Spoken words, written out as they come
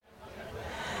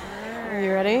Are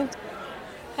you ready?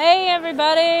 Hey,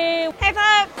 everybody. Hey,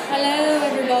 Pop. Hello,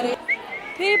 everybody.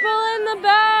 People in the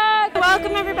back.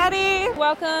 Welcome, everybody.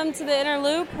 Welcome to the Inner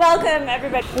Loop. Welcome,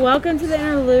 everybody. Welcome to the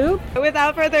Inner Loop.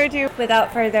 Without further ado.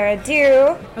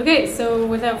 Okay, so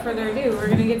without further ado, we're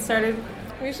going to get started.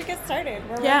 We should get started.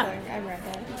 We're Yeah. rambling. I'm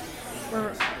rambling.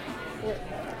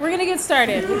 We're going to get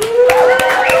started.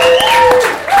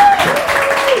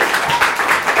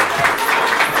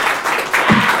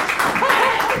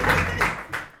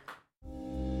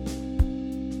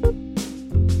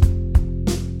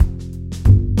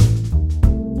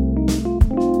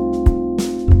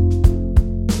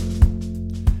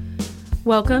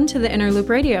 Welcome to the Inner Loop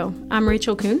Radio. I'm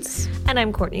Rachel Kuntz. And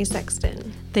I'm Courtney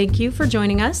Sexton. Thank you for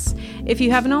joining us. If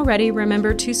you haven't already,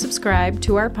 remember to subscribe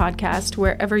to our podcast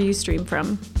wherever you stream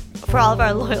from. For all of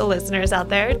our loyal listeners out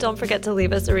there, don't forget to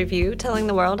leave us a review telling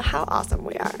the world how awesome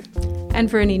we are.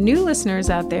 And for any new listeners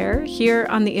out there, here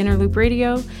on the Inner Loop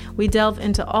Radio, we delve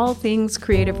into all things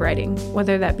creative writing,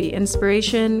 whether that be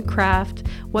inspiration, craft,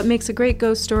 what makes a great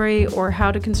ghost story, or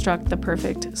how to construct the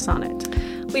perfect sonnet.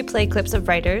 We play clips of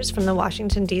writers from the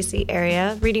Washington, D.C.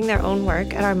 area reading their own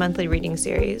work at our monthly reading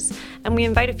series, and we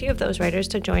invite a few of those writers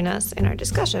to join us in our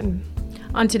discussion.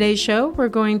 On today's show, we're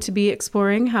going to be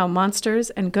exploring how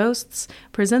monsters and ghosts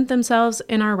present themselves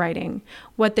in our writing,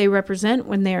 what they represent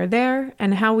when they are there,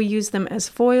 and how we use them as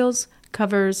foils,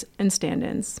 covers, and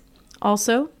stand-ins.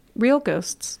 Also, real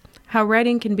ghosts, how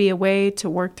writing can be a way to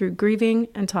work through grieving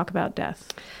and talk about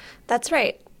death. That's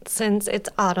right. Since it's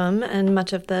autumn and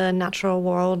much of the natural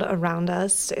world around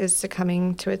us is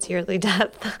succumbing to its yearly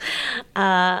death,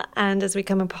 and as we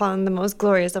come upon the most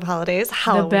glorious of holidays,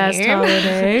 Halloween, the best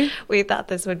holiday, we thought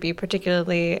this would be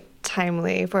particularly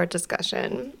timely for a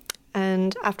discussion.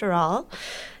 And after all,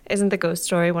 isn't the ghost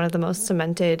story one of the most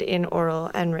cemented in oral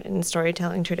and written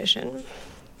storytelling tradition?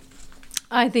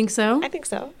 I think so. I think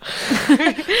so.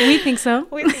 We think so.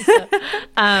 We think so.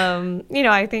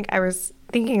 I think I was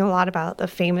thinking a lot about the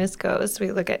famous ghosts.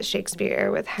 We look at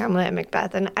Shakespeare with Hamlet and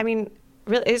Macbeth, and I mean,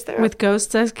 really, is there with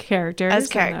ghosts as characters?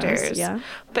 Yeah.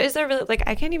 But is there really,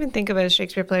 I can't even think of a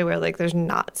Shakespeare play where there's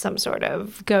not some sort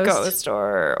of ghost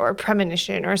or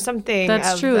premonition or something.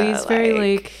 That's true. He's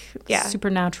very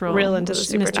supernatural, real into the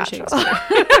supernatural.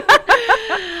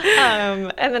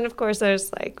 And then of course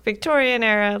there's Victorian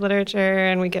era literature,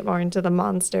 and we get more into the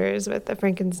monsters with the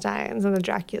Frankensteins and the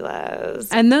Draculas.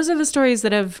 And those are the stories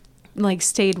that have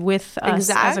stayed with us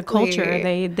as a culture.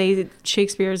 They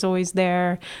Shakespeare is always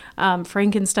there.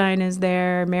 Frankenstein is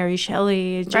there. Mary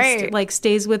Shelley just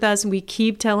stays with us, and we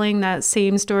keep telling that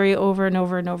same story over and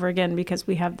over and over again because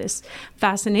we have this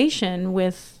fascination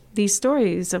with these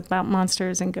stories about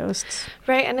monsters and ghosts.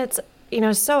 Right, and it's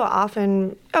so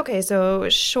often, okay, so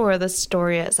sure, the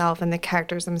story itself and the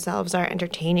characters themselves are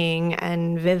entertaining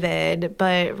and vivid,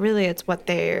 but really it's what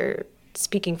they're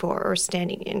speaking for or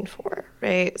standing in for,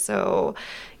 right? So,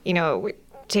 we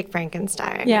take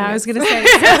Frankenstein. Yeah, I was going to say.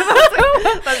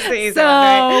 That's the easy one,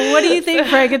 right? What do you think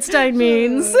Frankenstein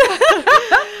means?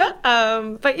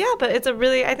 But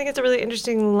I think it's a really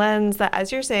interesting lens that,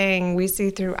 as you're saying, we see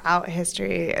throughout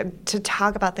history to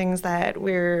talk about things that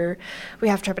we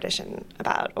have trepidation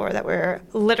about, or that we're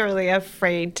literally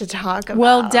afraid to talk about.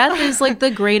 Well, death is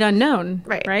the great unknown,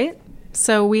 right?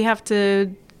 So we have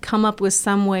to come up with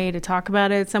some way to talk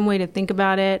about it, some way to think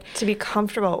about it. To be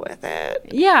comfortable with it.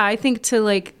 Yeah, I think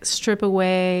to strip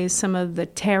away some of the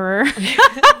terror. The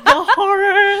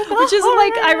horror. Which is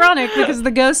ironic because the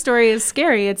ghost story is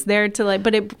scary. It's there to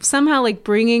but it somehow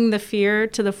bringing the fear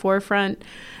to the forefront,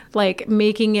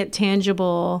 making it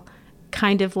tangible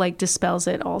kind of dispels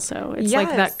it also. It's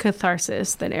that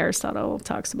catharsis that Aristotle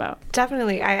talks about.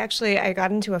 Definitely. I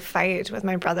got into a fight with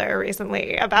my brother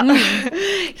recently about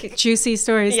juicy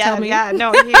stories. Tell me. Yeah,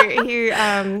 no,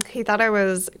 he thought I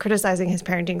was criticizing his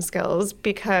parenting skills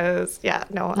because I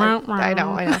know.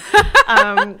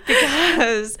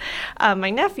 Because my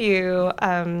nephew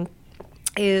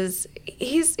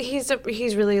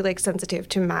he's really sensitive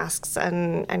to masks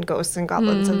and ghosts and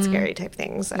goblins and scary type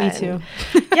things. Me too.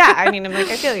 Yeah, I mean, I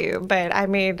feel you, but I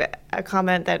made a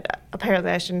comment that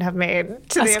apparently I shouldn't have made.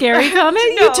 A scary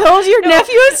comment? No, you told your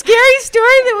nephew a scary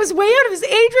story that was way out of his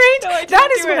age range? No, that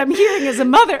is what I'm hearing as a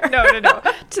mother. No.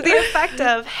 To the effect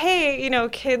of, hey,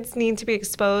 kids need to be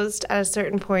exposed at a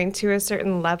certain point to a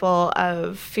certain level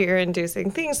of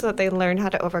fear-inducing things so that they learn how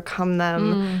to overcome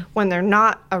them when they're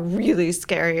not a really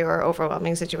scary or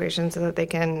overwhelming situation, so that they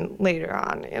can later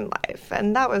on in life.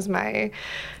 And that was my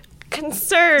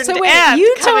concerned. So wait,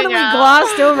 you totally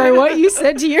glossed over what you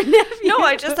said to your nephew. No,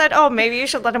 I just said, maybe you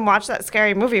should let him watch that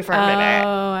scary movie for a minute.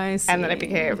 Oh, I see. And then it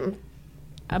became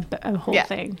a whole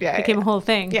thing. Yeah, Became a whole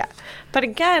thing. Yeah. But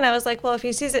again, I was like, well, if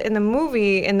he sees it in the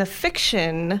movie, in the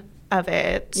fiction of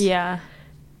it,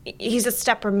 he's a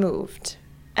step removed.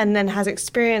 And then has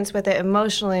experience with it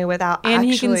emotionally without and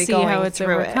actually he can see going how it's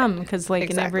through overcome, because like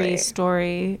in every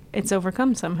story, it's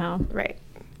overcome somehow. Right.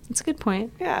 It's a good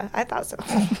point. Yeah, I thought so.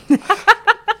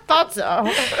 Thought so.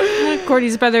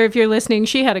 Cordy's brother, if you're listening,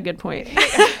 she had a good point.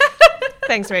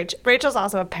 Thanks, Rach. Rachel's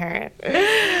also a parent.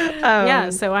 Yeah,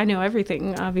 so I know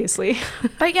everything, obviously.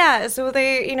 But yeah, so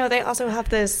they also have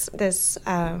this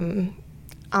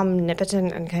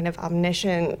omnipotent and kind of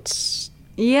omniscient.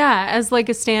 Yeah, as like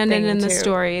a stand-in in the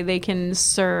story, they can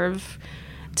serve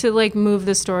to like move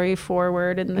the story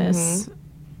forward in this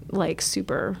like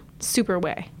super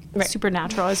way. Right.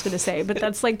 Supernatural, I was going to say, but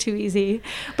that's like too easy.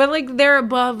 But like they're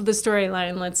above the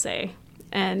storyline, let's say,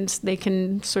 and they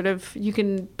can sort of, you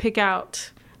can pick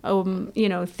out,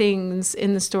 things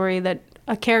in the story that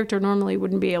a character normally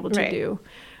wouldn't be able to do,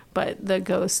 but the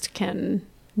ghost can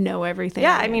know everything.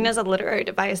 Yeah, I mean, as a literary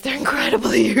device, they're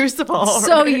incredibly useful.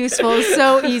 So useful,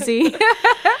 so easy.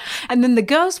 And then the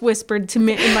ghost whispered to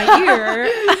me in my ear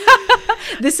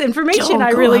this information I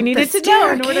really needed to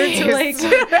know in order to like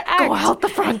go out the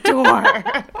front door.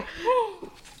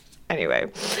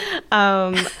 Anyway,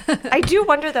 I do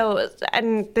wonder though,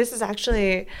 and this is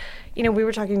actually, we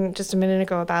were talking just a minute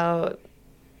ago about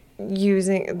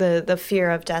using the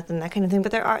fear of death and that kind of thing,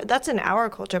 but that's in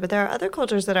our culture, but there are other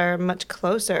cultures that are much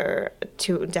closer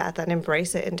to death and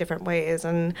embrace it in different ways,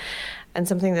 and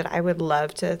something that I would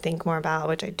love to think more about,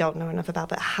 which I don't know enough about,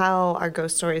 but how are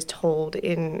ghost stories told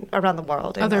around the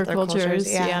world in other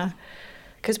cultures. Yeah.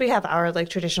 Because we have our like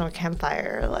traditional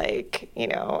campfire,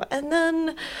 and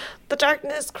then the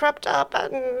darkness crept up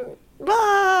and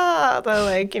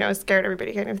scared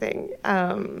everybody kind of thing.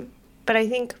 But I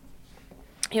think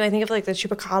I think of like the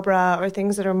chupacabra or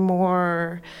things that are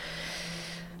more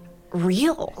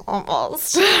real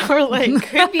almost, or like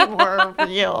could be more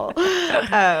real,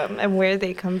 and where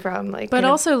they come from, like, but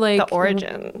also like the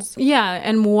origins. Yeah,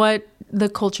 and what the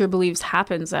culture believes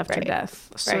happens after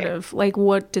death. Sort of like,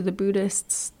 what do the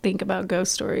Buddhists think about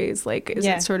ghost stories? Like, is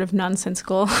it sort of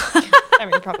nonsensical? I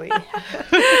mean, probably.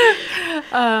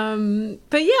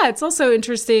 But yeah, it's also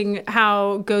interesting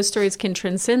how ghost stories can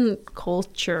transcend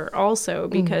culture also,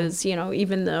 because,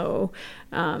 even though,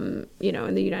 in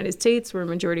the United States, we're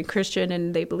majority Christian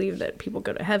and they believe that people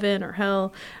go to heaven or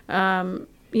hell,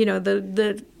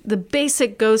 the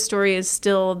basic ghost story is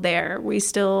still there. We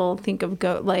still think of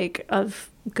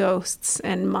ghosts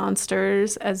and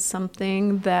monsters as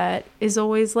something that is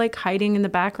always like hiding in the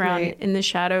background, in the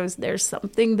shadows. There's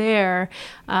something there,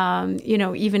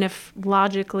 even if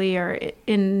logically or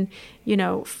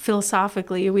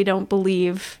philosophically we don't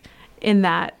believe in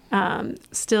that,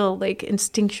 still like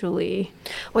instinctually.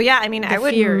 Well, yeah, I mean, I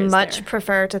would much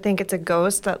prefer to think it's a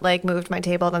ghost that like moved my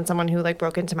table than someone who like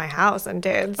broke into my house and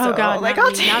did. So, oh God, like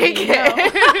I'll take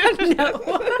it. No.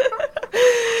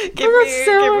 Give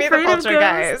me the culture,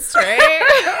 guys, right?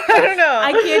 I don't know.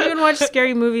 I can't even watch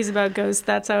scary movies about ghosts.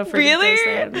 That's how afraid of ghosts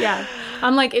I am. Yeah.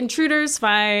 I'm like, intruders,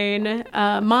 fine.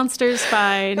 Monsters,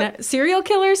 fine. Serial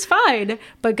killers, fine.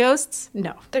 But ghosts,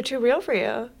 no. They're too real for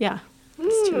you. Yeah.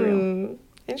 It's too real.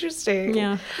 Interesting.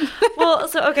 Yeah. Well,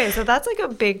 so that's like a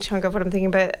big chunk of what I'm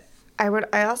thinking, but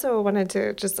I also wanted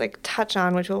to just like touch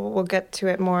on, which we'll get to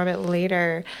it more of it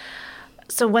later.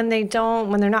 So when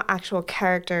they're not actual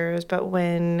characters, but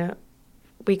when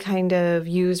we kind of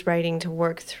use writing to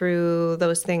work through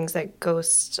those things that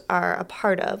ghosts are a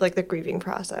part of, like the grieving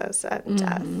process at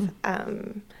death.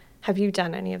 Have you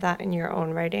done any of that in your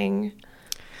own writing?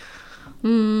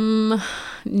 No,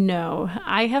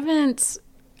 I haven't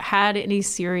had any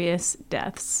serious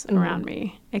deaths around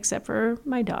me, except for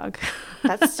my dog.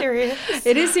 That's serious.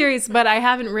 It is serious, but I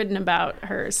haven't written about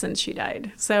her since she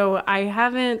died. So I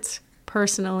haven't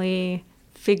personally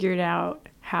figured out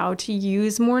how to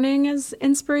use mourning as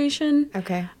inspiration.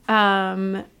 Okay.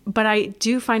 But I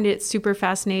do find it super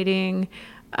fascinating.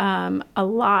 A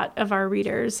lot of our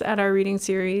readers at our reading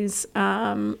series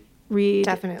read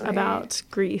about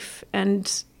grief,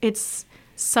 and it's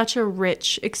such a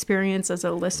rich experience as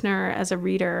a listener, as a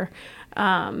reader,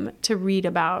 to read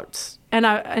about. And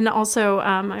also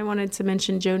I wanted to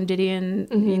mention Joan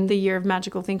Didion, The Year of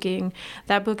Magical Thinking.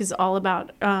 That book is all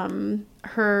about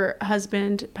her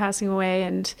husband passing away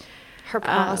and her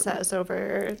process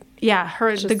over. Yeah,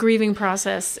 the grieving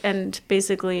process, and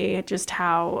basically just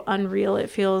how unreal it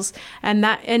feels, and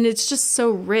it's just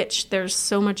so rich. There's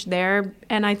so much there,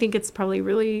 and I think it's probably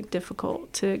really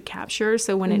difficult to capture.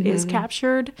 So when it is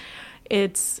captured,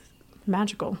 it's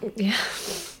magical. Yeah.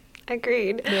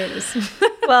 Agreed. There it is.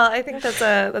 Well, I think that's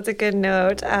a good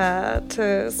note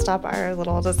to stop our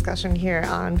little discussion here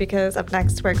on, because up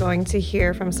next we're going to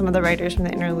hear from some of the writers from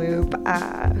the Inner Loop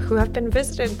who have been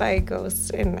visited by ghosts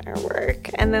in their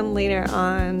work, and then later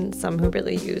on some who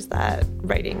really use that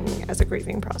writing as a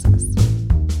grieving process.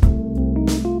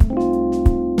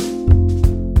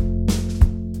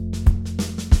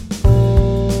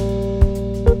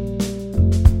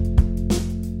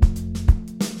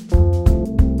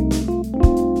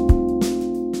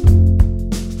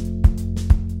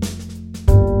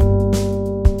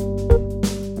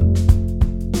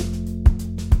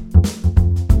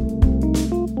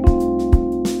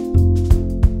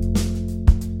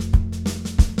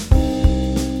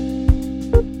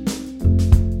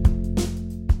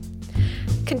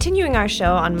 Continuing our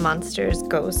show on monsters,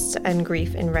 ghosts, and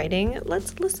grief in writing,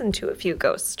 let's listen to a few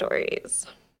ghost stories.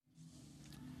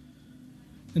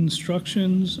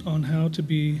 Instructions on how to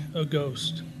be a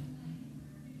ghost.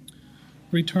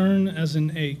 Return as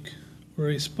an ache or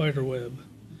a spider web,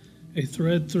 a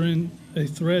thread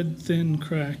thin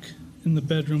crack in the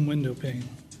bedroom window pane.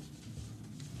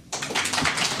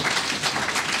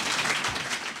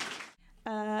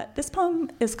 This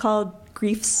poem is called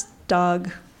Grief's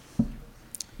Dog,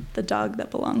 the dog that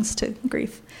belongs to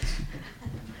grief.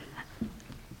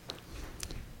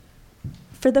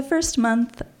 For the first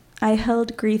month, I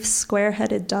held grief's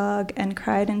square-headed dog and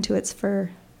cried into its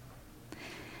fur.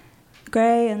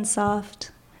 Gray and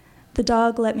soft, the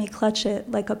dog let me clutch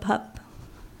it like a pup,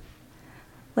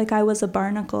 like I was a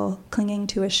barnacle clinging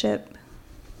to a ship.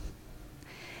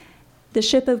 The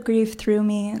ship of grief threw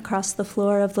me across the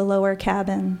floor of the lower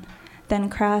cabin, then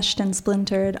crashed and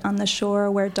splintered on the shore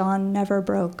where dawn never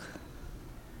broke.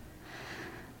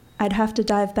 I'd have to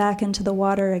dive back into the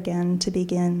water again to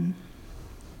begin.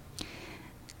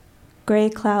 Gray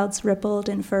clouds rippled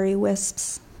in furry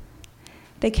wisps.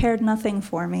 They cared nothing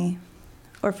for me,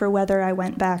 or for whether I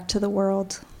went back to the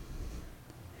world.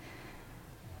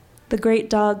 The great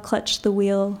dog clutched the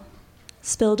wheel,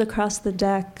 spilled across the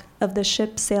deck of the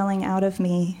ship sailing out of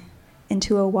me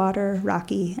into a water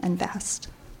rocky and vast.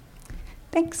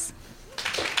 Thanks.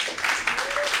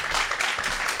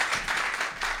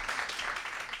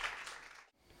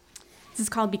 This is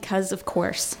called Because of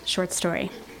Course, short story.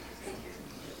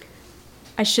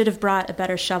 I should have brought a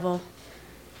better shovel.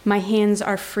 My hands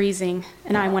are freezing,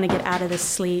 and I want to get out of this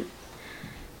sleet.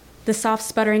 The soft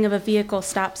sputtering of a vehicle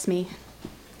stops me.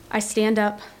 I stand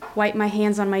up, wipe my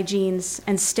hands on my jeans,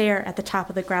 and stare at the top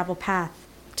of the gravel path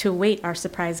to await our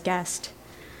surprise guest.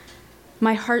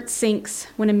 My heart sinks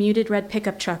when a muted red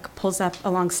pickup truck pulls up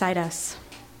alongside us.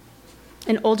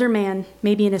 An older man,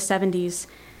 maybe in his 70s,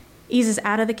 eases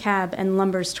out of the cab and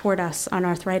lumbers toward us on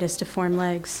arthritis-deformed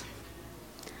legs.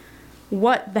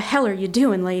 "What the hell are you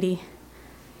doing, lady?"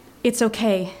 "It's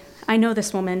okay. I know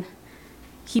this woman."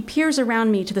 He peers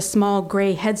around me to the small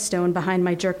gray headstone behind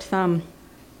my jerked thumb.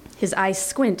 His eyes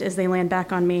squint as they land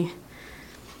back on me.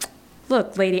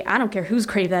 "Look, lady, I don't care whose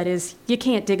grave that is. You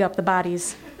can't dig up the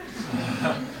bodies."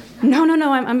 No,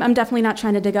 I'm definitely not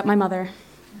trying to dig up my mother.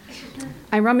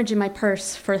 I rummage in my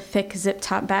purse for a thick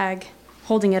zip-top bag,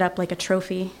 holding it up like a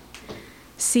trophy.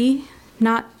 See?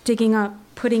 Not digging up,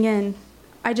 putting in.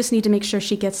 I just need to make sure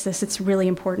she gets this. It's really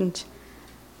important.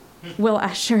 Well,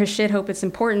 I sure as shit hope it's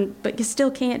important, but you still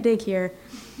can't dig here.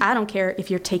 I don't care if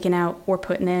you're taking out or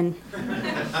putting in.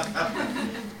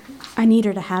 I need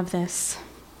her to have this.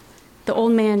 The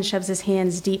old man shoves his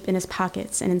hands deep in his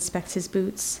pockets and inspects his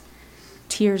boots.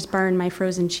 Tears burn my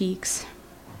frozen cheeks.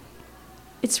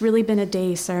 "It's really been a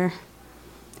day, sir."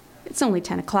 "It's only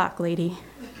 10 o'clock, lady."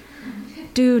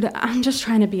 "Dude, I'm just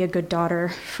trying to be a good daughter,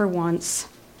 for once."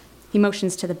 He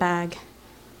motions to the bag.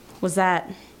 "Was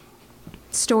that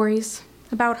stories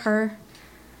about her?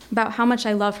 About how much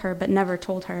I love her but never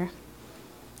told her.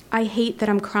 I hate that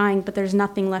I'm crying, but there's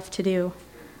nothing left to do.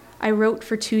 I wrote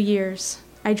for 2 years.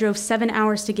 I drove 7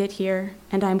 hours to get here,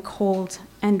 and I'm cold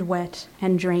and wet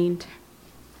and drained.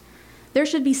 There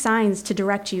should be signs to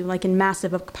direct you, like in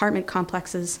massive apartment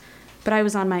complexes, but I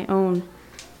was on my own.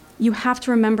 You have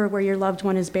to remember where your loved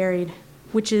one is buried,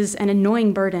 which is an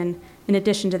annoying burden in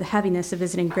addition to the heaviness of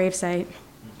visiting gravesite.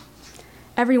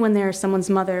 Everyone there is someone's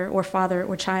mother or father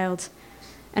or child,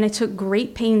 and I took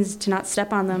great pains to not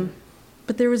step on them,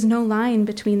 but there was no line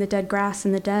between the dead grass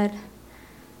and the dead.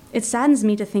 It saddens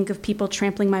me to think of people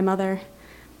trampling my mother,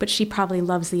 but she probably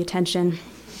loves the attention."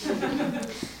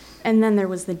 And then there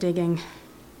was the digging.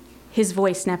 His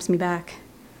voice snaps me back.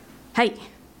 "Hey,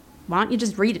 why don't you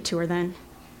just read it to her then?"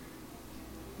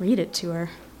 "Read it to her?"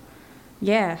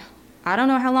 "Yeah, I don't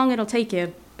know how long it'll take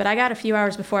you, but I got a few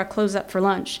hours before I close up for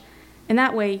lunch, and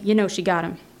that way you know she got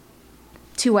him."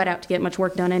 Too wet out to get much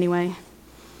work done anyway.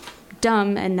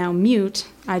 Dumb and now mute,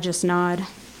 I just nod.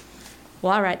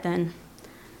 Well, all right then.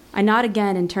 I nod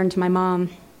again and turn to my mom.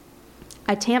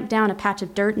 I tamp down a patch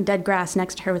of dirt and dead grass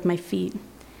next to her with my feet.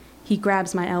 He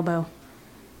grabs my elbow.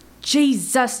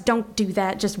 Jesus, don't do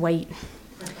that, just wait.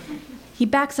 He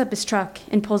backs up his truck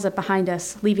and pulls up behind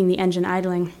us, leaving the engine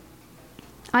idling.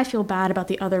 I feel bad about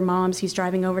the other moms he's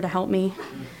driving over to help me.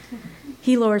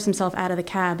 He lowers himself out of the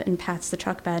cab and pats the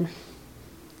truck bed.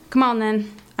 Come on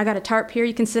then, I got a tarp here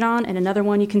you can sit on and another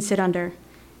one you can sit under.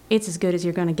 It's as good as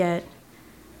you're gonna get.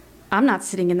 I'm not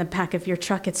sitting in the back of your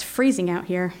truck, it's freezing out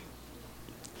here.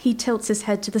 He tilts his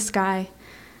head to the sky,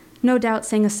 no doubt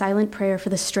saying a silent prayer for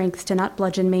the strength to not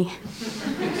bludgeon me,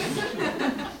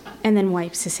 and then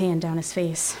wipes his hand down his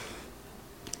face.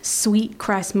 Sweet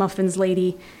Christ muffins,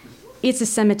 lady. It's a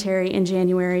cemetery in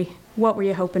January. What were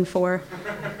you hoping for?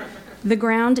 The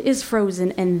ground is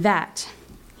frozen, and that,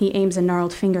 he aims a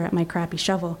gnarled finger at my crappy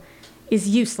shovel, is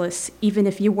useless even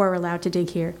if you were allowed to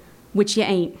dig here, which you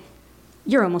ain't.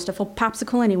 You're almost a full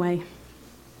popsicle anyway.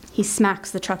 He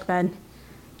smacks the truck bed.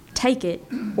 Take it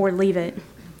or leave it.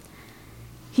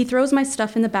 He throws my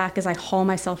stuff in the back as I haul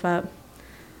myself up.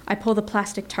 I pull the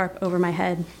plastic tarp over my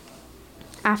head.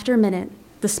 After a minute,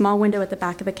 the small window at the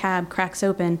back of the cab cracks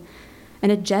open,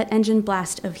 and a jet engine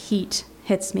blast of heat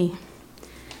hits me.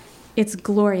 It's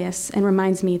glorious and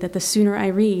reminds me that the sooner I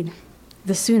read,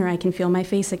 the sooner I can feel my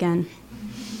face again.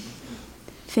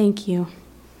 Thank you.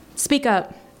 Speak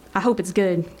up. I hope it's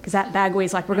good, because that bag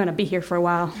weighs like we're going to be here for a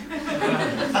while.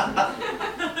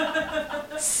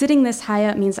 Sitting this high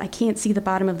up means I can't see the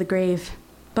bottom of the grave,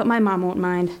 but my mom won't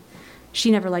mind. She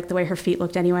never liked the way her feet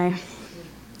looked anyway.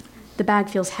 The bag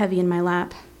feels heavy in my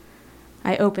lap.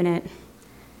 I open it.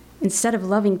 Instead of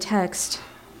loving text,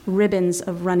 ribbons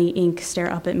of runny ink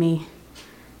stare up at me.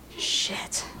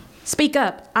 Shit. Speak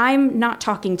up. I'm not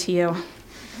talking to you.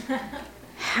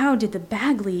 How did the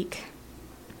bag leak?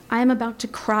 I am about to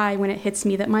cry when it hits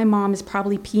me that my mom is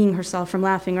probably peeing herself from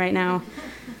laughing right now.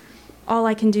 All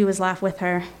I can do is laugh with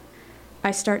her.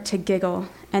 I start to giggle,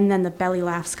 and then the belly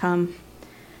laughs come.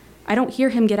 I don't hear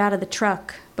him get out of the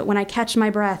truck, but when I catch my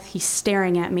breath, he's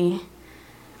staring at me.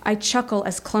 I chuckle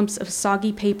as clumps of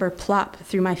soggy paper plop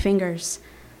through my fingers,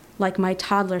 like my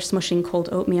toddler smushing cold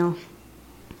oatmeal.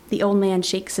 The old man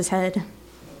shakes his head.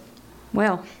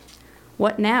 Well,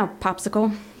 what now,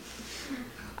 popsicle?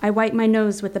 I wipe my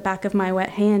nose with the back of my wet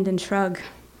hand and shrug.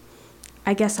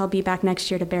 I guess I'll be back next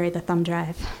year to bury the thumb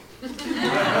drive.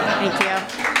 Thank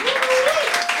you.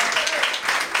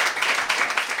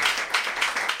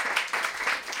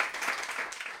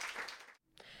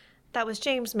 That was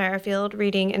James Merrifield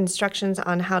reading Instructions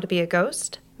on How to Be a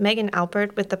Ghost, Megan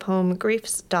Alpert with the poem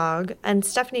Grief's Dog, and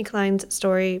Stephanie Klein's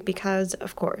story Because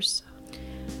of Course.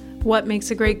 What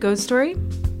makes a great ghost story?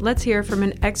 Let's hear from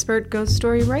an expert ghost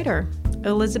story writer,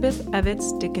 Elizabeth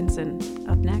Evitts Dickinson,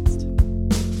 up next.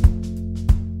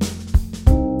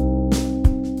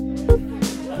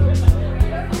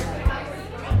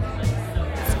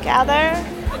 Gather,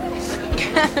 please.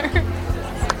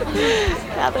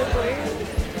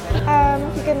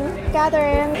 You can gather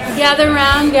in. Gather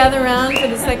round for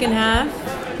the second half,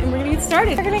 and we're gonna get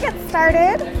started. We're gonna get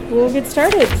started. We'll get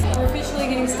started. We're officially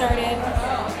getting started.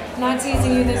 Not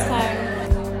teasing you this time.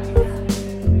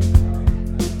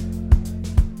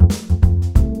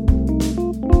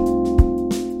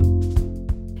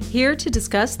 Here to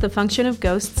discuss the function of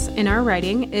ghosts in our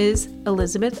writing is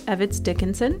Elizabeth Evitts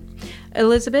Dickinson.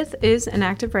 Elizabeth is an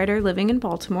active writer living in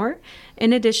Baltimore.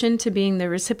 In addition to being the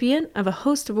recipient of a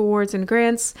host of awards and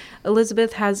grants,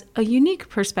 Elizabeth has a unique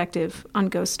perspective on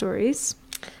ghost stories.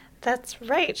 That's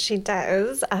right, she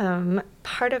does.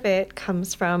 Part of it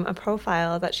comes from a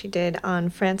profile that she did on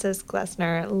Frances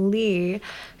Glessner Lee,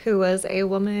 who was a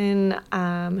woman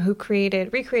who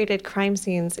recreated crime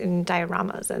scenes in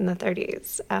dioramas in the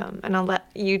 30s. And I'll let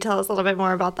you tell us a little bit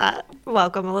more about that.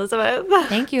 Welcome, Elizabeth.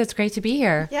 Thank you. It's great to be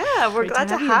here. Yeah, we're glad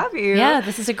to have you. Yeah,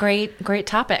 this is a great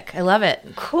topic. I love it.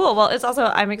 Cool. Well, it's also,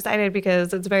 I'm excited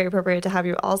because it's very appropriate to have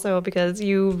you also because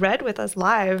you read with us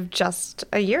live just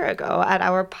a year ago at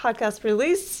our podcast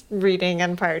release reading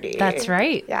and party. That's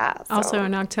right. Yeah. So. Also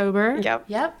in October.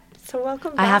 Yep. So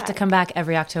welcome back. I have to come back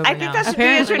every October I think that should be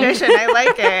a tradition. I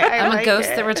like it. I'm a ghost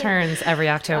that returns every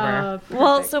October.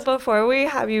 Well, so before we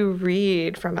have you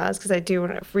read from us, because I do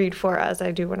want to read for us,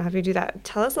 I do want to have you do that.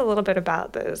 Tell us a little bit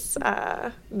about this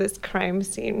this crime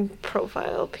scene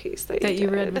profile piece that you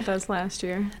read with us last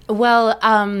year. Well,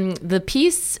 the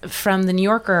piece from the New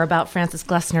Yorker about Frances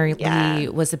Glessner Lee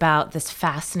was about this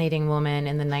fascinating woman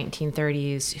in the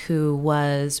 1930s who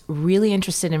was really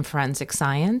interested in forensic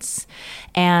science.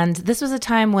 And this was a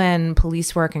time when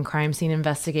police work and crime scene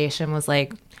investigation was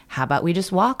like, how about we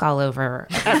just walk all over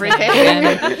everything?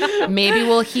 And maybe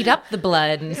we'll heat up the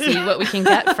blood and see what we can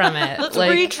get from it. Let's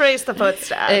retrace the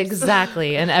footsteps.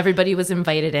 Exactly. And everybody was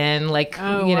invited in, like,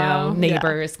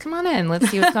 neighbors. Yeah. Come on in. Let's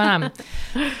see what's going on.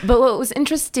 But what was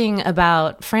interesting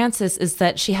about Frances is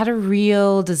that she had a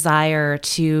real desire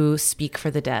to speak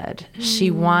for the dead.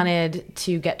 She wanted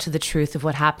to get to the truth of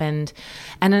what happened.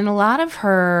 And in a lot of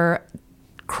her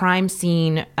crime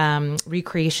scene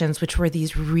recreations, which were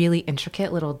these really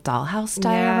intricate little dollhouse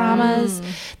dioramas.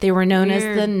 They were known as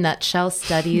the nutshell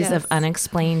studies of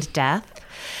unexplained death.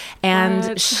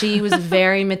 And she was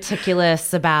very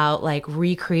meticulous about like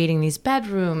recreating these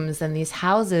bedrooms and these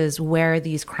houses where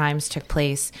these crimes took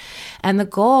place. And the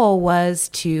goal was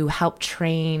to help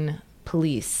train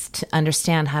police to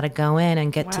understand how to go in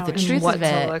and get to the truth of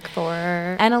it. What to look for.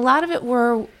 And a lot of it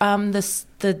were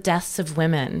the deaths of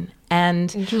women.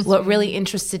 And what really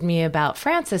interested me about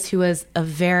Frances, who was a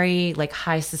very like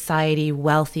high society,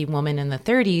 wealthy woman in the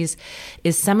 30s,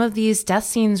 is some of these death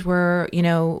scenes were,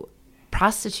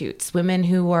 prostitutes, women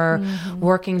who were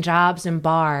working jobs in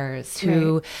bars,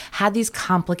 who had these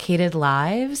complicated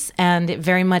lives. And it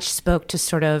very much spoke to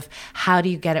sort of how do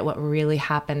you get at what really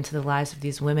happened to the lives of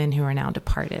these women who are now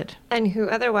departed. And who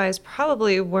otherwise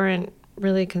probably weren't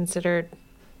really considered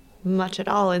much at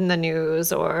all in the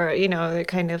news, or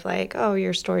kind of like, oh,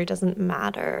 your story doesn't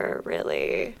matter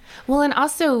really. Well, and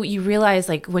also you realize,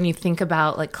 like, when you think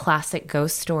about like classic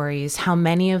ghost stories, how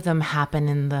many of them happen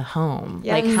in the home.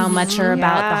 Like how much are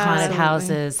about the haunted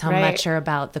houses, how much are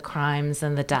about the crimes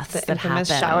and the deaths that happen.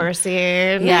 The shower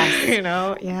scene.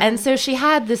 Yes. And so she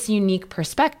had this unique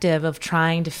perspective of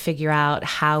trying to figure out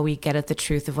how we get at the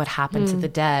truth of what happened to the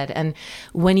dead. And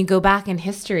when you go back in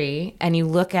history and you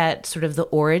look at sort of the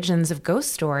origin of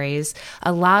ghost stories,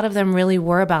 a lot of them really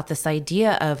were about this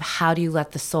idea of how do you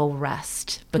let the soul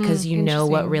rest because you know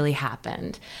what really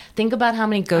happened. Think about how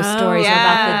many ghost stories are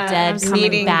about the dead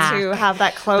coming back to have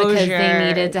that closure because they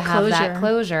needed to have that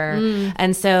closure.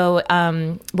 And so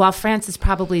while Frances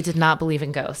probably did not believe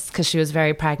in ghosts because she was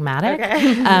very pragmatic,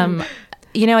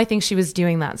 I think she was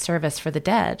doing that service for the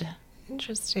dead.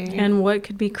 Interesting. And what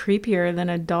could be creepier than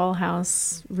a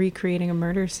dollhouse recreating a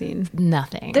murder scene?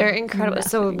 Nothing. They're incredible. Nothing.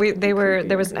 So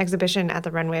there was an exhibition at the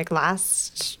Renwick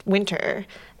last winter,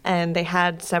 and they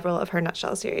had several of her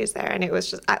nutshell series there, and it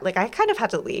was just I kind of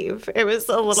had to leave. It was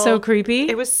a little so creepy.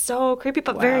 It was so creepy,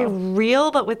 but very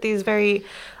real, but with these very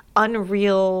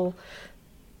unreal.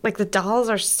 Like the dolls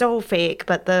are so fake,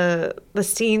 but the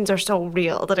scenes are so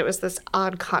real that it was this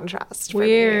odd contrast.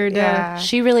 Weird. Yeah.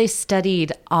 She really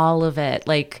studied all of it.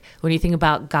 Like when you think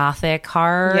about Gothic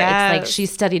horror, it's like she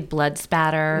studied blood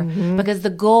spatter because the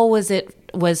goal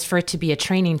was for it to be a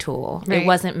training tool. Right. It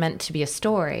wasn't meant to be a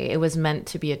story. It was meant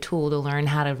to be a tool to learn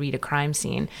how to read a crime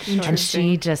scene. And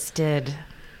she just did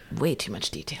way too much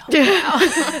detail.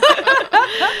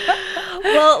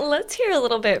 Well, let's hear a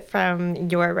little bit from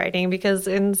your writing, because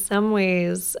in some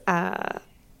ways, the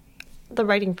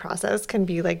writing process can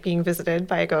be like being visited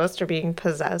by a ghost or being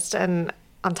possessed. And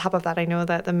on top of that, I know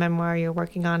that the memoir you're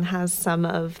working on has some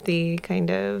of the kind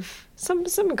of some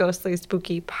ghostly,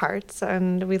 spooky parts,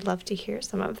 and we'd love to hear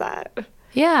some of that.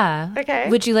 Yeah. Okay.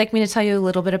 Would you like me to tell you a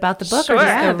little bit about the book? Sure. Or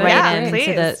just go right into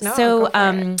please. the... No, so,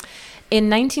 in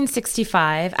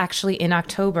 1965, actually in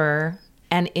October,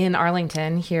 and in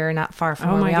Arlington, here not far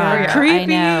from where we are.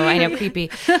 Creepy. I know, creepy.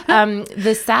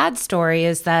 The sad story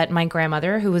is that my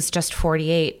grandmother, who was just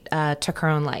 48, took her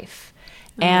own life.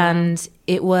 And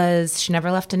she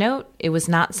never left a note. It was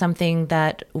not something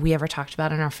that we ever talked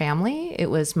about in our family. It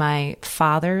was my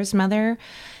father's mother.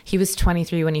 He was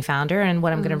 23 when he found her. And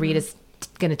what I'm going to read is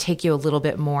going to take you a little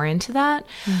bit more into that.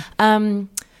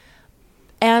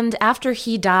 And after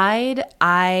he died,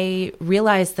 I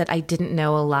realized that I didn't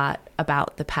know a lot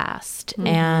about the past.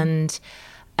 And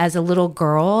as a little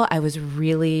girl, I was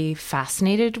really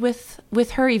fascinated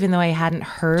with her, even though I hadn't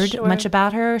heard much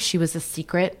about her. She was a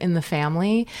secret in the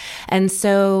family. And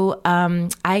so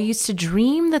I used to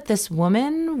dream that this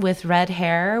woman with red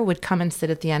hair would come and sit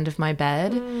at the end of my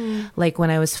bed, like when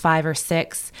I was 5 or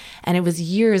 6. And it was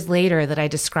years later that I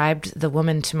described the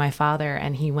woman to my father,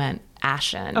 and he went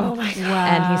ashen. Oh my God.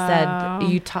 And he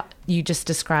said, you just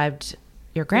described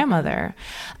your grandmother.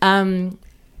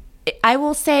 I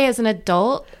will say, as an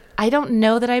adult, I don't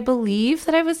know that I believe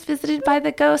that I was visited by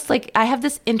the ghost. Like, I have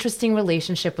this interesting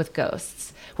relationship with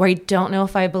ghosts where I don't know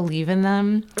if I believe in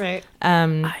them. Right.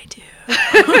 I do.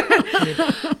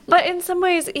 But in some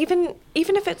ways, even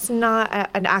if it's not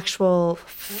an actual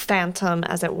phantom,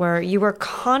 as it were, you were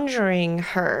conjuring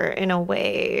her in a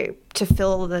way to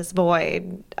fill this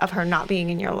void of her not being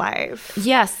in your life.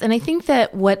 Yes, and I think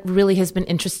that what really has been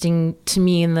interesting to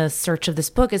me in the search of this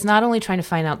book is not only trying to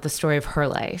find out the story of her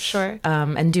life, sure,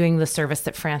 and doing the service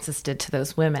that Frances did to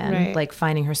those women, right, like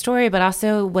finding her story, but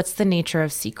also what's the nature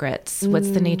of secrets?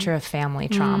 What's the nature of family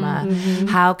trauma?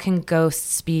 How can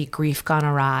ghosts be grief gone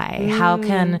awry? How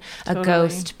can a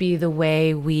ghost be the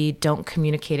way we don't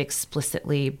communicate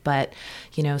explicitly, but,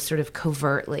 you know, sort of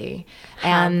covertly?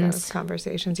 Have those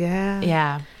conversations,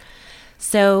 Yeah.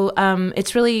 So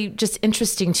it's really just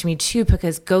interesting to me, too,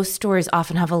 because ghost stories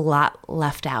often have a lot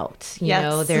left out. You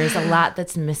know, there's a lot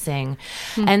that's missing.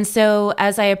 And so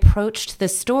as I approached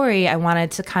this story, I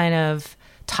wanted to kind of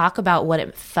talk about what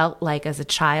it felt like as a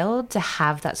child to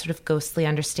have that sort of ghostly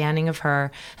understanding of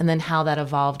her, and then how that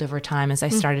evolved over time as I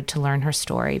started to learn her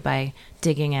story by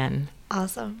digging in.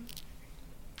 Awesome.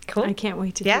 Cool. I can't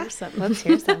wait to hear some. Let's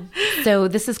hear some. So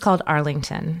this is called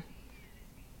Arlington.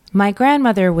 My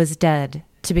grandmother was dead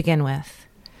to begin with.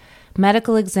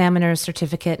 Medical examiner's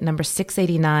certificate number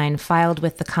 689 filed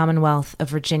with the Commonwealth of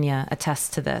Virginia attests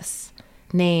to this.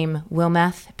 Name,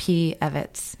 Wilmeth P.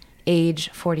 Evitts. Age,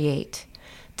 48.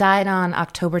 Died on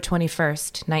October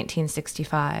 21st,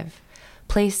 1965.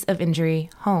 Place of injury,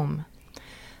 home.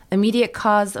 Immediate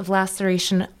cause of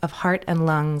laceration of heart and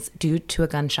lungs due to a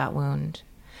gunshot wound.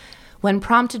 When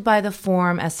prompted by the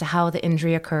form as to how the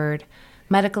injury occurred,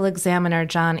 medical examiner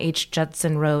John H.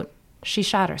 Judson wrote, "She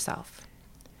shot herself."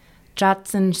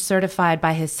 Judson certified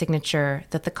by his signature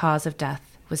that the cause of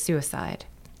death was suicide.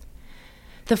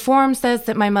 The form says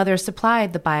that my mother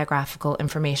supplied the biographical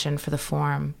information for the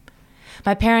form.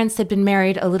 My parents had been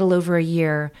married a little over a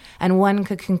year, and one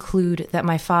could conclude that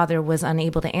my father was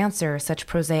unable to answer such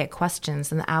prosaic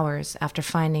questions in the hours after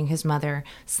finding his mother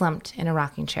slumped in a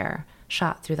rocking chair,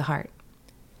 shot through the heart.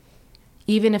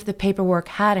 Even if the paperwork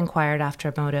had inquired after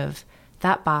a motive,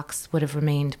 that box would have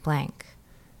remained blank.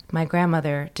 My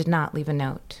grandmother did not leave a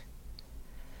note.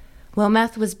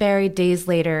 Wilmeth was buried days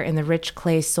later in the rich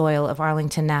clay soil of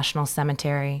Arlington National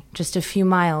Cemetery, just a few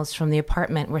miles from the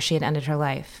apartment where she had ended her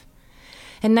life.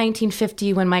 In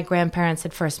 1950, when my grandparents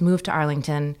had first moved to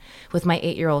Arlington with my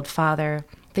 8-year-old father,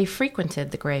 they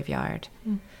frequented the graveyard.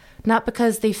 Not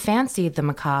because they fancied the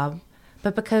macabre,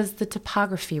 but because the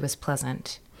topography was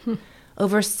pleasant.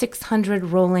 Over 600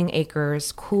 rolling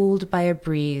acres cooled by a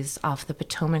breeze off the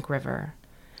Potomac River.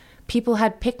 People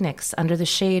had picnics under the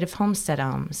shade of homestead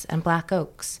elms and black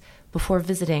oaks before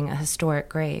visiting a historic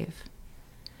grave.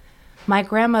 My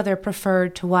grandmother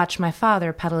preferred to watch my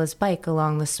father pedal his bike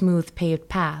along the smooth paved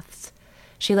paths.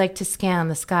 She liked to scan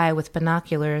the sky with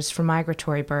binoculars for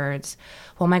migratory birds,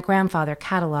 while my grandfather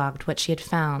cataloged what she had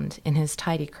found in his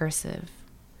tidy cursive.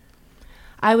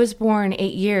 I was born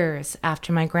 8 years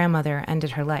after my grandmother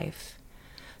ended her life.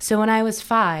 So when I was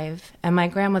 5 and my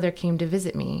grandmother came to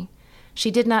visit me, she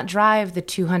did not drive the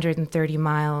 230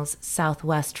 miles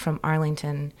southwest from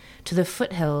Arlington to the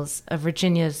foothills of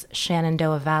Virginia's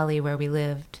Shenandoah Valley where we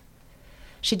lived.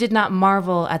 She did not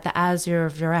marvel at the azure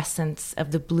virescence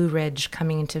of the Blue Ridge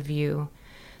coming into view,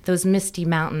 those misty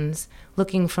mountains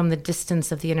looking from the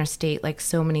distance of the interstate like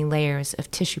so many layers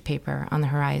of tissue paper on the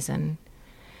horizon.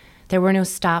 There were no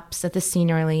stops at the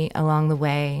scenery along the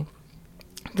way,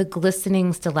 the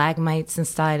glistening stalagmites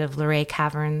inside of Luray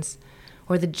Caverns,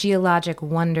 or the geologic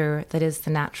wonder that is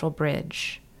the natural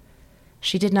bridge.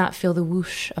 She did not feel the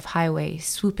whoosh of highway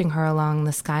swooping her along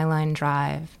the Skyline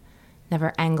Drive,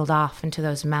 never angled off into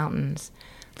those mountains,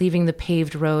 leaving the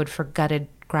paved road for gutted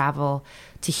gravel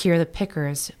to hear the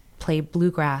pickers play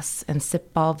bluegrass and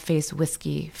sip bulb-faced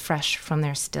whiskey fresh from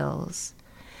their stills.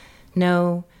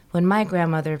 No, when my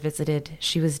grandmother visited,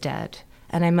 she was dead,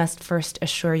 and I must first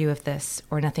assure you of this,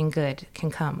 or nothing good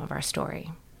can come of our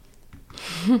story.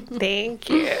 Thank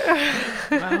you.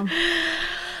 Wow.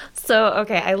 So,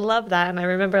 okay, I love that, and I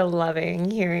remember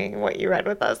loving hearing what you read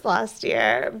with us last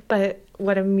year, but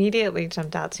what immediately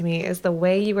jumped out to me is the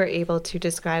way you were able to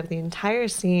describe the entire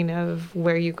scene of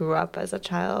where you grew up as a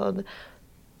child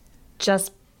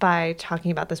just by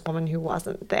talking about this woman who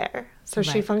wasn't there. So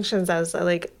she functions as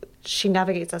she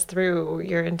navigates us through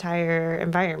your entire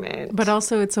environment. But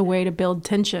also it's a way to build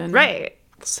tension. Right.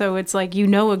 So it's like, you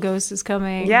know, a ghost is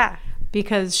coming. Yeah.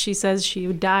 Because she says she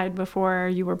died before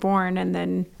you were born, and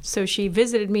then so she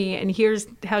visited me, and here's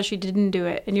how she didn't do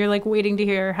it, and you're like waiting to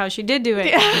hear how she did do it.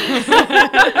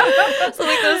 Yeah. So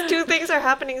like those two things are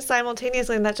happening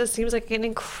simultaneously, and that just seems like an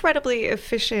incredibly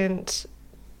efficient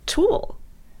tool.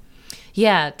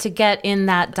 to get in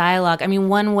that dialogue. I mean,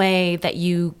 one way that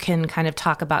you can kind of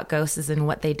talk about ghosts is in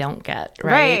what they don't get,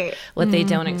 right? What they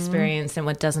don't experience and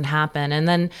what doesn't happen. And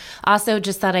then also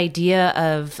just that idea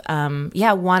of,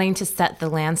 wanting to set the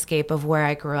landscape of where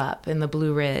I grew up in the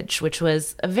Blue Ridge, which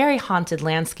was a very haunted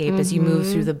landscape as you move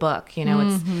through the book. You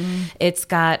know, it's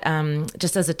got,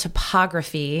 just as a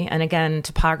topography, and again,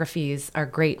 topographies are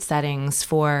great settings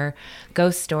for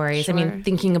ghost stories. Sure. I mean,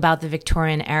 thinking about the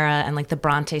Victorian era and like the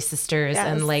Bronte sisters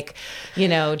and like, you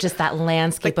know, just that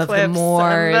landscape of the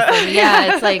moors.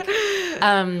 It's like,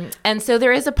 and so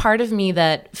there is a part of me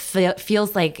that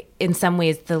feels like in some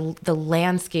ways the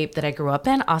landscape that I grew up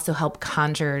in also helped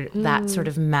conjure that sort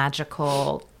of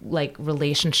magical like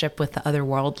relationship with the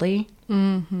otherworldly.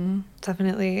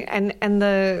 Definitely. And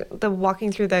the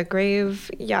walking through the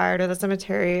graveyard or the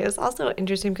cemetery is also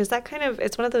interesting because that kind of,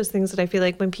 it's one of those things that I feel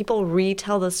like when people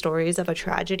retell the stories of a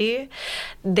tragedy,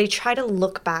 they try to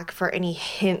look back for any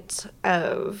hint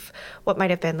of what might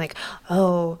have been like,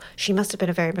 oh, she must have been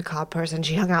a very macabre person.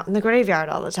 She hung out in the graveyard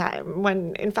all the time,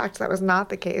 when in fact that was not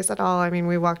the case at all. I mean,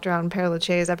 we walked around Père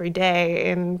Lachaise every day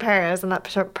in Paris, and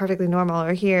that's perfectly normal.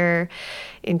 Or here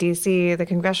in DC, the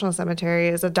Congressional Cemetery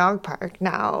is a dog park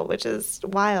now, which is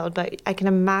wild. But I can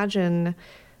imagine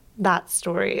that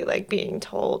story like being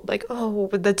told, like, oh,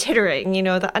 with the tittering, you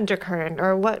know, the undercurrent,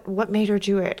 or what made her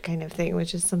do it kind of thing,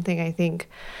 which is something I think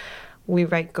we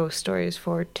write ghost stories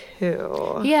for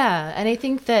too. Yeah, and I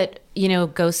think that, you know,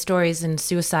 ghost stories and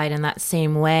suicide in that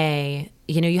same way,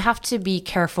 you know, you have to be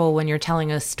careful when you're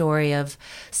telling a story of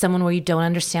someone where you don't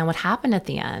understand what happened at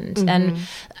the end. And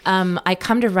I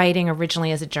come to writing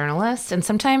originally as a journalist, and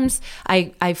sometimes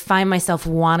I find myself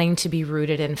wanting to be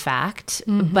rooted in fact,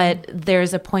 but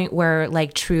there's a point where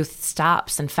like truth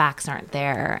stops and facts aren't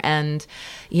there. And,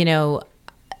 you know,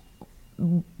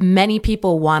 many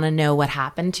people want to know what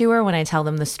happened to her when I tell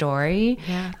them the story.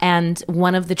 Yeah. And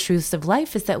one of the truths of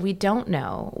life is that we don't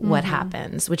know what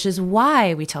happens, which is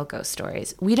why we tell ghost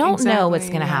stories. We don't know what's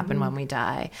going to happen when we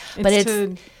die. It's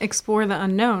to explore the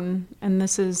unknown, and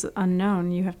this is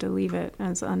unknown. You have to leave it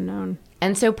as unknown.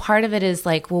 And so part of it is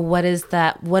like, well, what is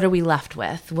that? What are we left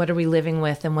with? What are we living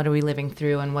with, and what are we living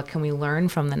through, and what can we learn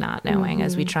from the not knowing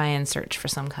as we try and search for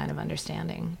some kind of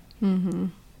understanding?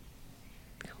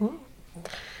 Cool.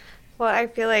 Well, I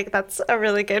feel like that's a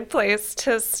really good place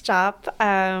to stop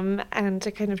and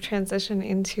to kind of transition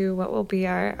into what will be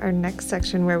our next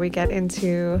section, where we get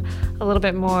into a little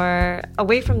bit more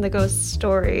away from the ghost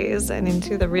stories and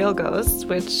into the real ghosts,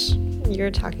 which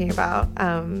you're talking about,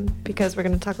 because we're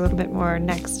going to talk a little bit more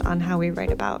next on how we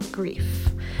write about grief.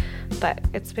 But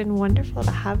it's been wonderful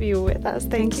to have you with us.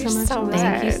 Thank you so much.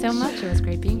 Thank you so much. It was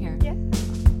great being here. Yeah.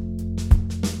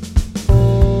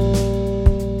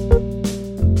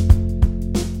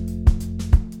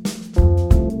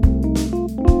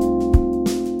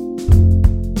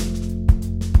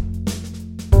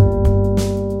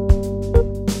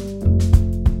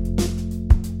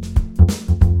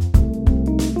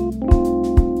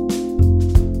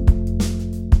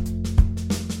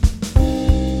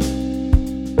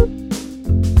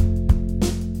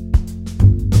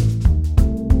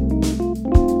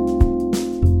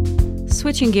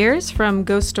 Switching gears from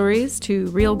ghost stories to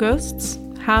real ghosts,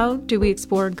 how do we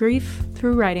explore grief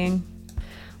through writing?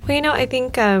 Well, you know, I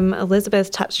think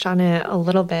Elizabeth touched on it a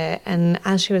little bit, and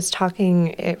as she was talking,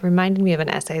 it reminded me of an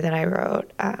essay that I wrote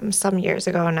some years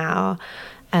ago now.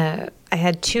 I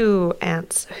had two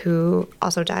aunts who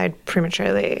also died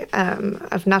prematurely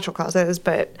of natural causes,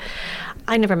 but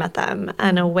I never met them.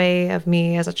 And a way of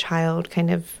me as a child kind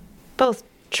of both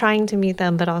trying to meet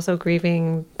them, but also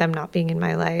grieving them not being in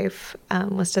my life,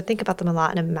 was to think about them a lot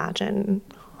and imagine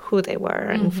who they were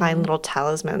and find little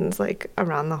talismans like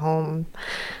around the home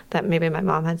that maybe my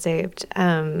mom had saved.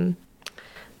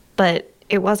 But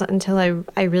it wasn't until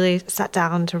I really sat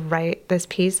down to write this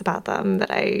piece about them that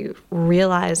I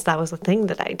realized that was a thing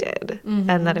that I did,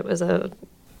 and that it was a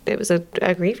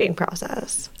grieving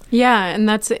process. Yeah, and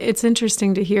it's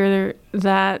interesting to hear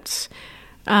that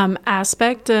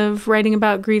aspect of writing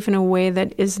about grief in a way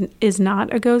that is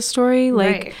not a ghost story.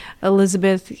 Like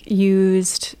Elizabeth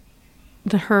used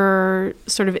her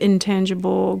sort of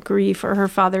intangible grief, or her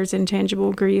father's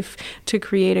intangible grief, to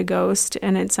create a ghost.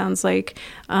 And it sounds like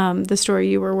the story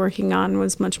you were working on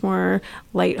was much more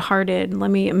lighthearted. Let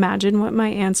me imagine what my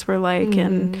aunts were like,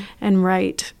 and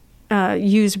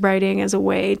use writing as a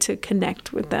way to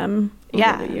connect with them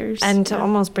over the years. And to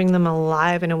almost bring them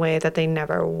alive in a way that they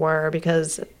never were,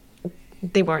 because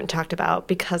they weren't talked about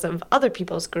because of other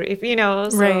people's grief, you know,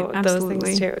 so those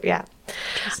things too. Yeah.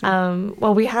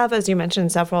 Well, we have, as you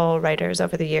mentioned, several writers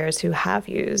over the years who have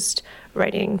used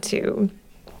writing to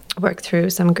work through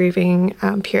some grieving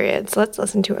periods. Let's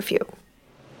listen to a few.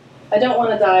 I don't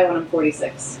want to die when I'm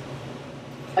 46.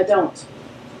 I don't.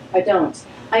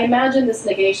 I imagine this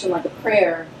negation like a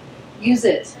prayer. Use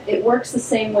it. It works the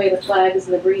same way the flags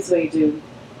in the breezeway do.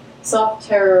 Soft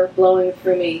terror blowing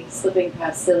through me, slipping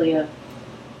past cilia.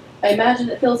 I imagine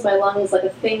it fills my lungs like a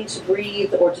thing to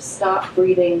breathe or to stop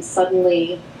breathing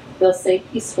suddenly, they'll say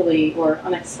peacefully or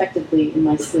unexpectedly in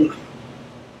my sleep.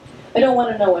 I don't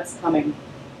want to know what's coming.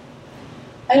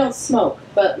 I don't smoke,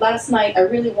 but last night I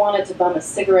really wanted to bum a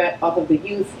cigarette off of the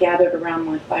youth gathered around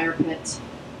my fire pit.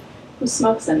 Who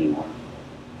smokes anymore?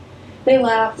 They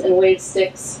laughed and waved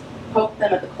sticks, poked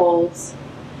them at the coals.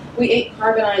 We ate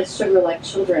carbonized sugar like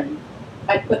children.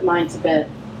 I put mine to bed.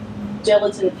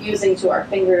 Gelatin fusing to our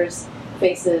fingers,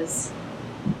 faces.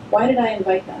 Why did I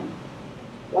invite them?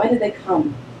 Why did they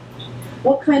come?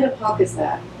 What kind of hawk is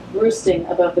that, roosting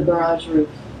above the garage roof?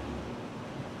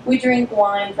 We drink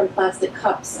wine from plastic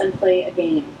cups and play a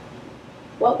game.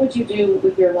 What would you do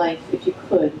with your life if you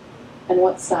could, and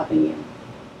what's stopping you?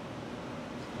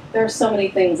 There are so many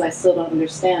things I still don't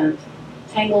understand.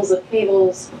 Tangles of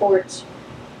cables, port,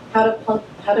 how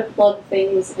to plug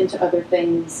things into other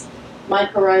things,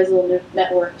 mycorrhizal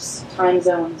networks, time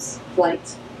zones,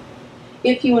 flight.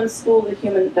 If you unspool the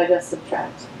human digestive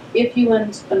tract, if you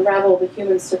unravel the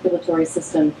human circulatory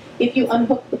system, if you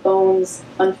unhook the bones,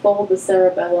 unfold the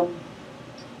cerebellum.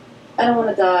 I don't want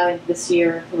to die this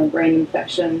year from a brain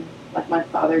infection like my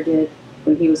father did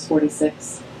when he was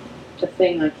 46, a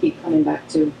thing I keep coming back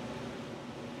to.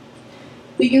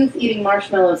 The youth eating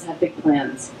marshmallows have big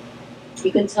plans.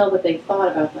 You can tell that they've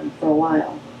thought about them for a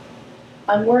while.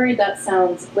 I'm worried that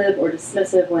sounds glib or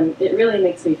dismissive when it really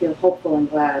makes me feel hopeful and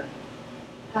glad.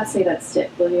 Pass me that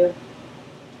stick, will you?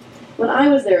 When I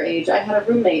was their age, I had a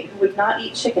roommate who would not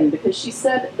eat chicken because she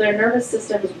said their nervous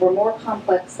systems were more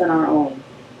complex than our own.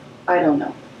 I don't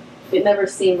know. It never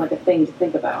seemed like a thing to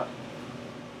think about.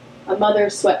 A mother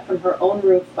swept from her own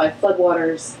roof by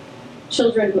floodwaters,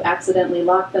 children who accidentally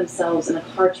locked themselves in a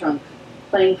car trunk,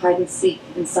 playing hide-and-seek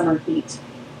in summer heat,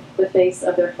 the face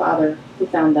of their father who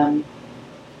found them.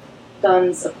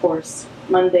 Guns, of course,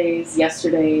 Mondays,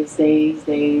 yesterdays,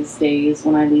 days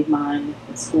when I leave mine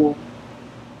at school.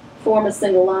 Form a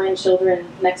single line, children,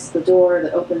 next to the door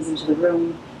that opens into the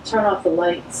room. Turn off the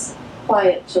lights.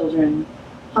 Quiet, children.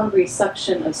 Hungry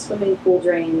suction of swimming pool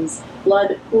drains.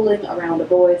 Blood pooling around a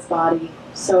boy's body.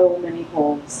 So many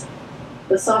holes.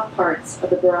 The soft parts of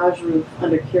the garage roof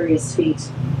under curious feet.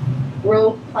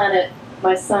 Rogue planet,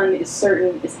 my son is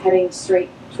certain, is heading straight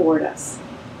toward us.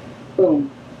 Boom.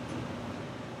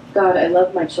 God, I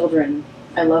love my children.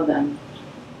 I love them.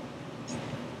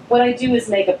 What I do is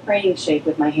make a praying shape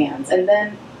with my hands, and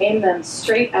then aim them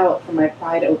straight out from my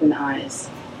pride-open eyes.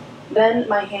 Then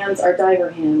my hands are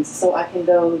diver hands, so I can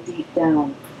go deep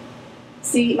down.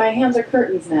 See, my hands are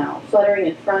curtains now, fluttering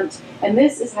in front, and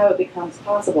this is how it becomes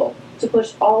possible, to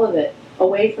push all of it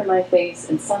away from my face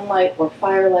in sunlight or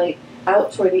firelight,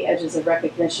 out toward the edges of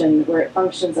recognition where it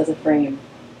functions as a frame.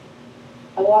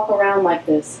 I walk around like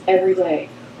this every day,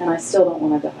 and I still don't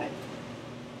want to die.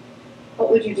 What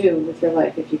would you do with your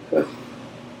life if you could?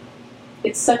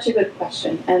 It's such a good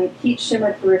question, and heat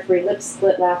shimmer periphery, lips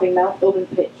split laughing, mouth open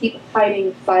pit, keep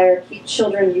hiding fire, keep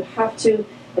children, you have to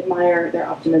admire their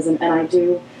optimism, and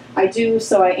I do,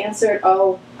 so I answered,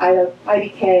 oh,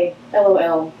 IDK,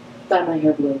 LOL, dye my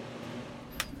hair blue.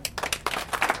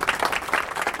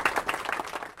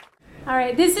 All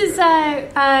right, this is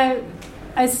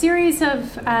a series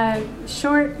of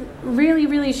short, really,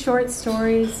 really short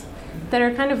stories that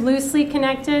are kind of loosely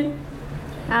connected.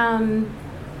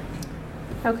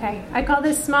 Okay, I call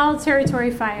this Small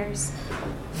Territory Fires.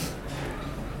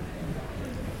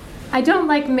 I don't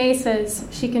like mesas,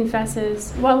 she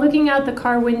confesses, while looking out the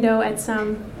car window at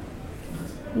some.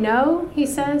 No, he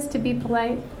says, to be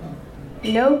polite.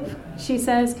 Nope, she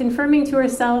says, confirming to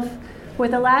herself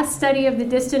with a last study of the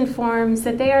distant forms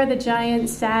that they are the giant,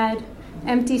 sad,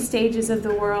 empty stages of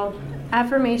the world,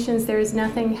 affirmations there is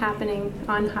nothing happening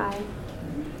on high.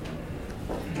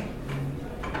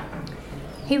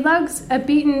 He lugs a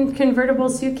beaten convertible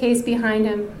suitcase behind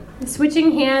him,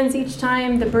 switching hands each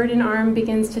time the burden arm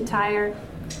begins to tire.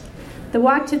 The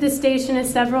walk to the station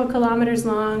is several kilometers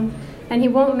long, and he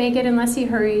won't make it unless he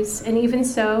hurries, and even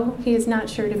so, he is not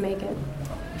sure to make it.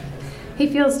 He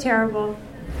feels terrible.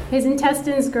 His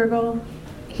intestines gurgle.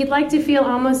 He'd like to feel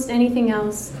almost anything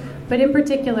else, but in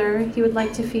particular, he would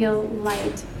like to feel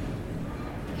light.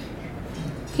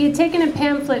 He had taken a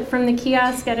pamphlet from the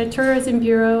kiosk at a tourism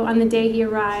bureau on the day he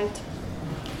arrived.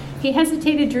 He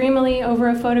hesitated dreamily over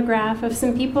a photograph of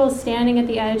some people standing at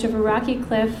the edge of a rocky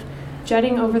cliff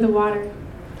jutting over the water.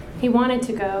 He wanted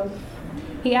to go.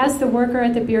 He asked the worker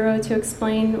at the bureau to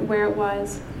explain where it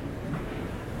was.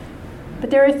 But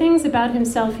there are things about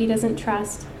himself he doesn't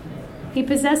trust. He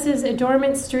possesses a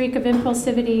dormant streak of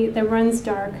impulsivity that runs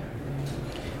dark.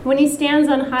 When he stands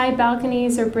on high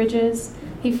balconies or bridges,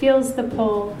 he feels the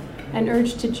pull, an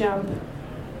urge to jump.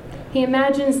 He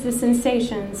imagines the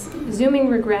sensations, zooming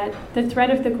regret, the threat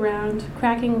of the ground,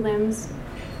 cracking limbs.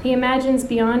 He imagines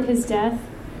beyond his death,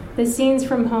 the scenes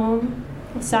from home,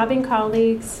 sobbing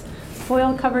colleagues,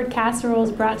 foil-covered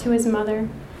casseroles brought to his mother,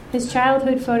 his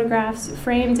childhood photographs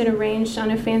framed and arranged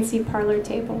on a fancy parlor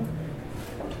table.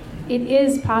 It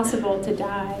is possible to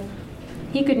die.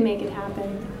 He could make it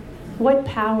happen. What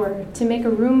power to make a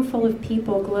room full of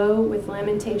people glow with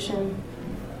lamentation.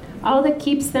 All that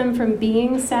keeps them from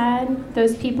being sad,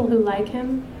 those people who like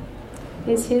him,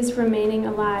 is his remaining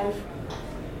alive.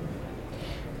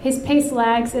 His pace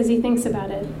lags as he thinks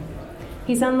about it.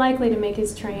 He's unlikely to make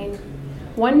his train.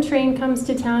 One train comes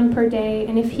to town per day,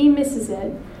 and if he misses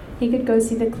it, he could go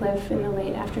see the cliff in the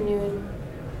late afternoon.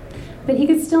 But he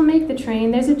could still make the train.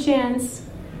 There's a chance.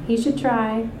 He should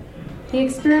try. He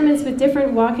experiments with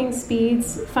different walking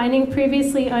speeds, finding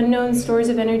previously unknown stores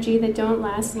of energy that don't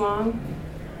last long.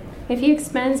 If he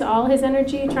expends all his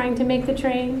energy trying to make the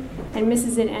train and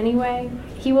misses it anyway,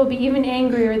 he will be even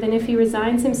angrier than if he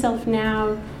resigns himself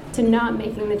now to not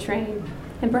making the train.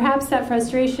 And perhaps that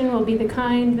frustration will be the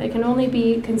kind that can only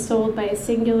be consoled by a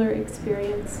singular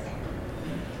experience.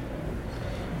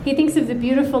 He thinks of the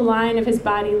beautiful line of his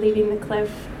body leaving the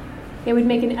cliff. It would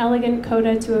make an elegant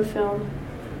coda to a film.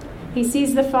 He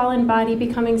sees the fallen body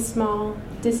becoming small,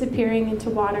 disappearing into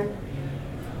water.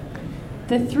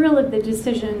 The thrill of the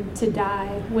decision to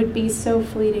die would be so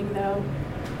fleeting, though.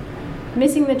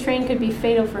 Missing the train could be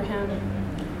fatal for him,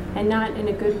 and not in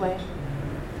a good way.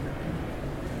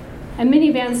 A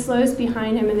minivan slows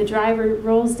behind him, and the driver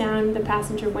rolls down the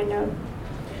passenger window.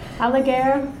 "À la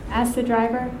gare?" asks the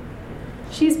driver.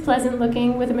 She's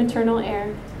pleasant-looking with a maternal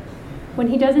air. When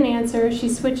he doesn't answer, she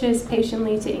switches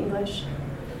patiently to English.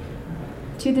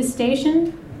 "To the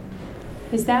station?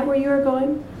 Is that where you are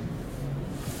going?"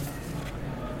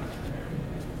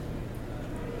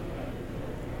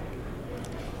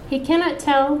 He cannot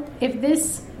tell if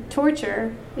this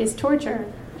torture is torture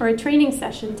or a training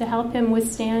session to help him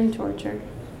withstand torture.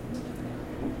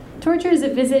 Torture is a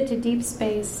visit to deep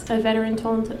space, a veteran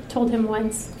told him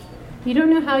once. You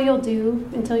don't know how you'll do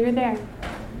until you're there.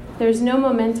 There's no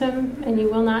momentum, and you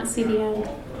will not see the end.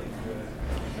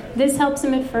 This helps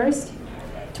him at first.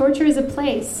 Torture is a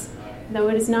place, though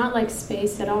it is not like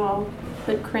space at all,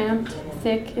 but cramped,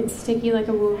 thick, and sticky like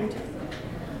a wound.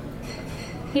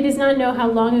 He does not know how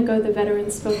long ago the veteran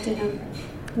spoke to him.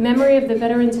 Memory of the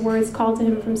veteran's words called to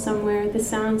him from somewhere, the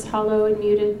sounds hollow and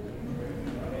muted.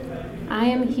 I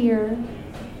am here,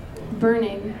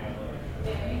 burning,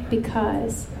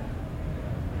 because.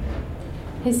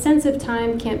 His sense of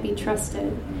time can't be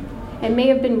trusted. It may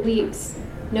have been weeks,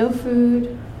 no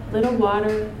food, little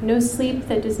water, no sleep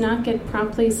that does not get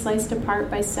promptly sliced apart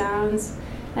by sounds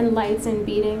and lights and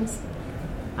beatings.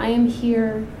 I am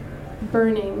here,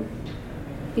 burning,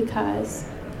 because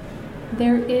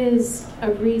there is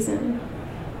a reason.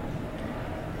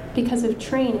 Because of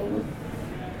training.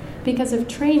 Because of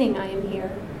training I am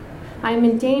here. I am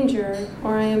in danger,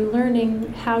 or I am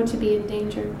learning how to be in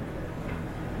danger.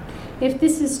 If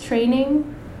this is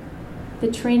training,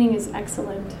 the training is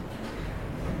excellent.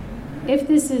 If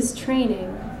this is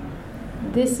training,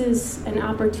 this is an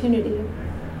opportunity.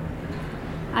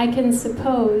 I can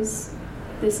suppose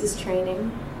this is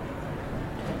training.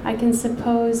 I can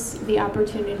suppose the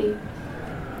opportunity.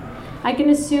 I can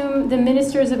assume the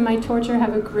ministers of my torture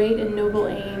have a great and noble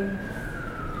aim.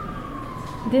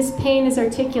 This pain is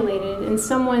articulated in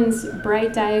someone's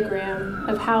bright diagram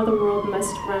of how the world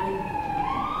must run.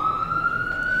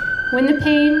 When the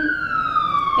pain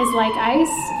is like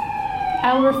ice,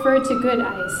 I'll refer to good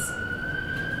ice.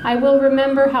 I will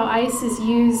remember how ice is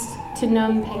used to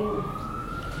numb pain,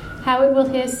 how it will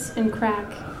hiss and crack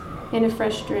in a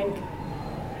fresh drink.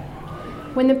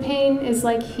 When the pain is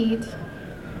like heat,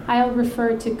 I'll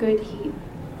refer to good heat.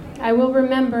 I will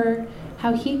remember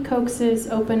how heat coaxes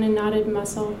open a knotted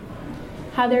muscle,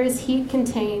 how there is heat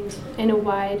contained in a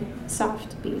wide,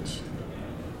 soft beach.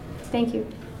 Thank you.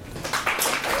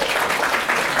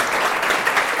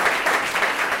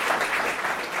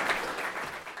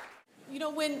 You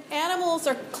know, when animals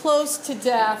are close to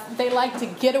death, they like to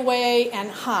get away and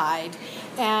hide.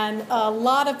 And a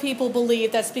lot of people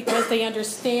believe that's because they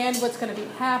understand what's going to be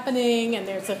happening, and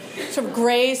there's a sort of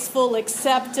graceful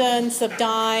acceptance of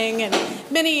dying. And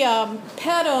many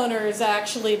pet owners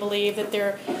actually believe that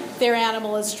their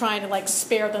animal is trying to like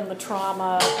spare them the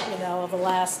trauma, of the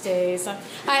last days.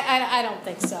 I don't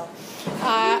think so.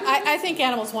 I think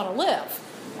animals want to live,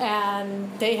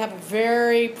 and they have a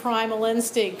very primal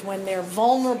instinct when they're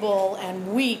vulnerable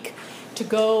and weak to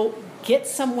go get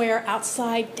somewhere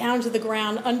outside, down to the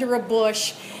ground, under a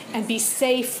bush, and be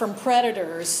safe from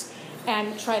predators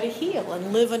and try to heal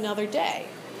and live another day.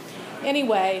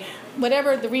 Anyway,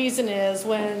 whatever the reason is,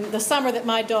 when the summer that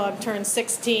my dog turned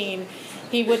 16,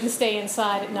 he wouldn't stay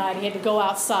inside at night. He had to go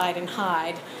outside and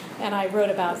hide, and I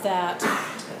wrote about that.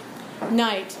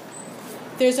 Night.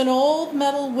 There's an old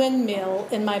metal windmill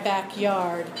in my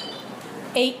backyard.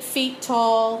 8 feet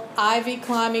tall, ivy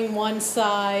climbing one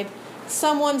side,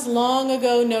 someone's long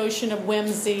ago notion of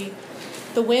whimsy.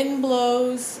 The wind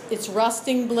blows, its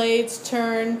rusting blades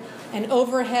turn, and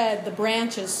overhead the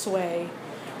branches sway.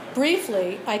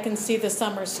 Briefly, I can see the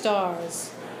summer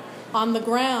stars. On the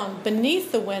ground,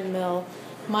 beneath the windmill,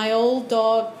 my old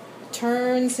dog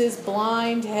turns his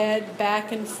blind head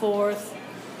back and forth.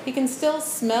 He can still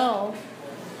smell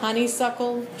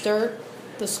honeysuckle, dirt,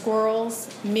 the squirrels,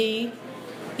 me.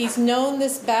 He's known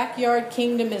this backyard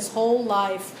kingdom his whole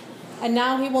life, and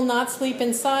now he will not sleep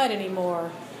inside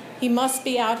anymore. He must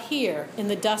be out here in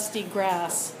the dusty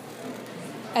grass.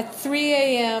 At 3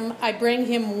 a.m., I bring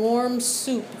him warm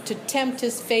soup to tempt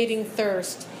his fading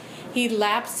thirst. He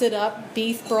laps it up,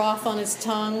 beef broth on his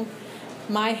tongue,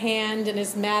 my hand in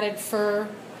his matted fur,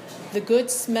 the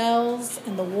good smells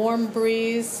and the warm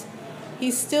breeze. He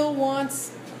still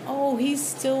wants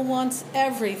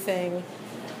everything,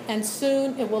 and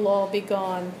soon it will all be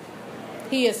gone.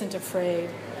 He isn't afraid.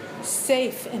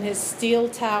 Safe in his steel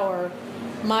tower,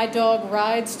 my dog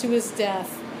rides to his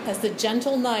death as the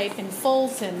gentle night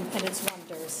enfolds him in its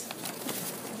wonders.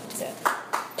 That's it.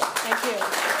 Thank you.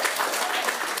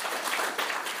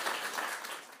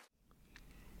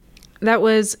 That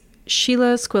was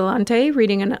Sheila Squillante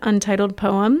reading an untitled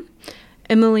poem,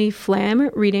 Emily Flam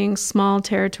reading Small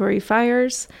Territory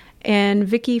Fires, and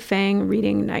Vicky Fang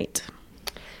reading Night.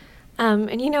 And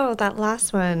that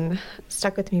last one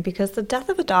stuck with me because the death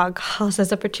of a dog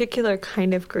causes a particular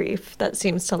kind of grief that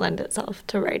seems to lend itself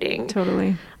to writing.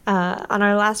 Totally. On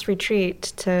our last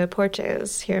retreat to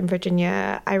Porches here in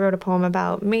Virginia, I wrote a poem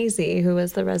about Maisie, who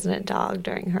was the resident dog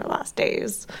during her last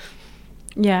days.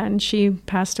 Yeah, and she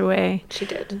passed away. She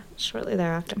did, shortly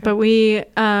thereafter. But we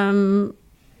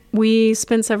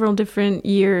spent several different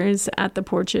years at the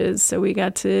Porches, so we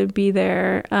got to be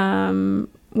there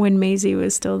when Maisie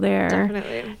was still there.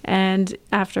 Definitely. And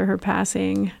after her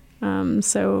passing.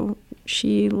 So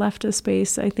she left a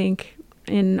space, I think,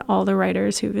 in all the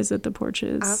writers who visit the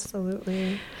Porches.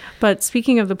 Absolutely. But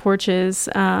speaking of the Porches,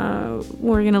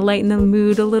 we're going to lighten the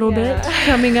mood a little bit.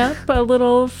 Coming up, a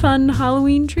little fun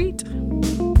Halloween treat.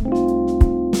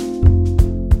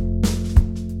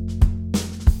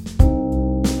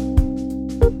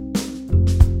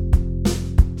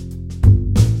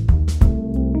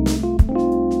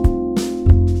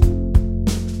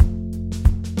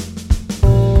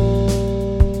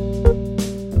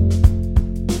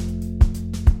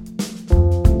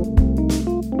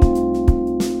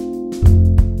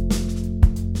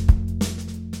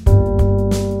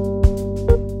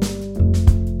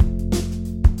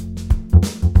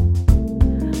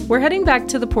 We're heading back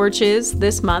to the Porches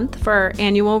this month for our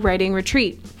annual writing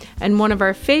retreat. And one of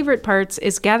our favorite parts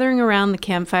is gathering around the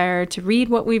campfire to read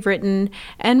what we've written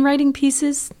and writing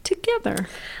pieces together.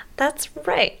 That's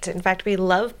right. In fact, we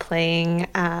love playing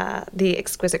the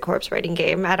Exquisite Corpse writing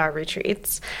game at our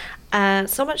retreats.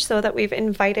 So much so that we've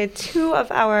invited 2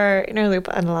 of our Inner Loop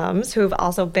alums who've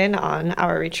also been on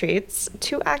our retreats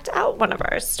to act out one of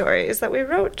our stories that we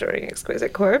wrote during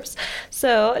Exquisite Corpse.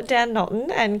 So Dan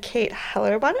Knowlton and Kate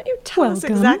Heller, why don't you tell us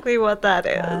exactly what that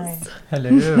is? Hi.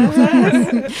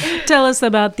 Hello. Tell us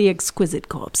about the Exquisite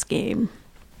Corpse game.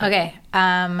 Okay.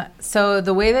 So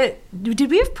the way that... Did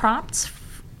we have prompts?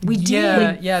 We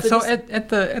did. Yeah. So at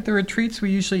the retreats,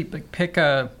 we usually pick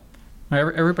a...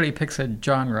 Everybody picks a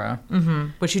genre.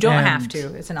 Mm-hmm. Which you don't have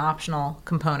to. It's an optional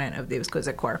component of the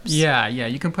Exquisite Corpse. Yeah.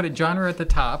 You can put a genre at the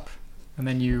top, and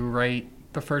then you write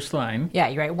the first line. Yeah,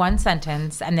 you write one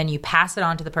sentence, and then you pass it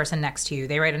on to the person next to you.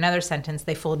 They write another sentence,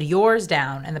 they fold yours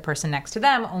down, and the person next to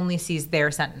them only sees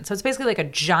their sentence. So it's basically like a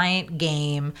giant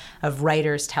game of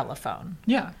writer's telephone.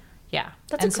 Yeah. Yeah.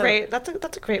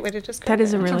 That's a great way to describe it. That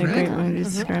is a really great way to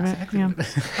describe it. Yeah.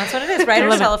 That's what it is.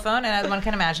 Writer's telephone, and one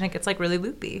can imagine it gets like really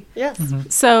loopy. Yes.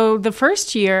 So the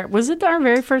first year, was it our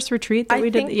very first retreat that we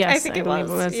did? Yes, I think it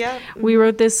was. Yeah. We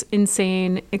wrote this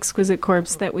insane, exquisite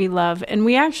corpse that we love, and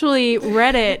we actually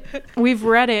read it. We've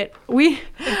read it. We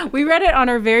read it on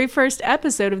our very first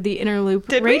episode of the Inner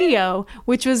Loop Radio,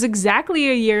 which was exactly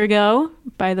a year ago.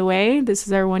 By the way, this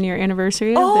is our 1-year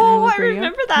anniversary of the Inner Loop Radio.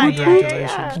 Remember that.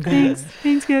 Congratulations.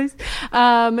 Thanks, guys.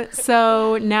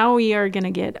 So now we are going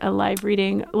to get a live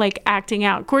reading, like acting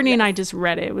out. Courtney and I just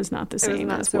read it. It was not the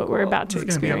same as what we're about to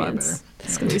experience.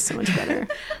 It's going to be so much better.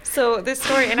 So this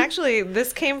story, and actually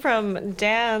this came from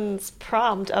Dan's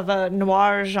prompt of a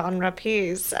noir genre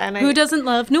piece. And who doesn't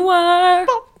love noir?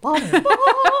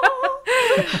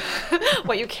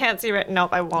 What you can't see right now,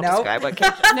 I won't describe what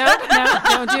Kate. No,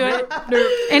 don't do it. No.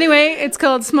 Anyway, it's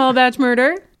called Small Batch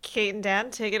Murder. Kate and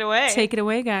Dan, take it away. Take it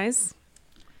away, guys.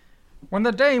 When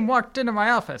the dame walked into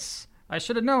my office, I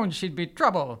should have known she'd be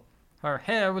trouble. Her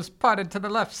hair was parted to the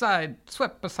left side,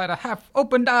 swept beside a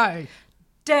half-opened eye.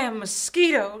 Damn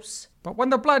mosquitoes. But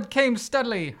when the blood came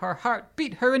steadily, her heart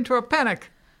beat her into a panic.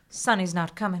 Sonny's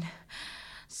not coming.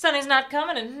 Sonny's not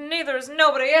coming, and neither is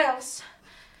nobody else.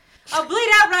 I'll bleed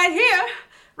out right here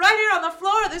on the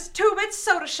floor of this two-bit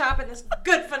soda shop in this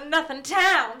good-for-nothing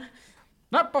town.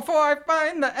 Not before I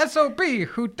find the SOB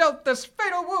who dealt this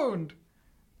fatal wound.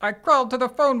 I crawled to the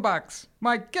phone box,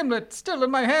 my gimlet still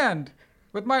in my hand.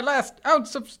 With my last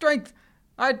ounce of strength,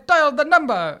 I dialed the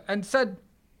number and said,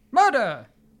 "Murder."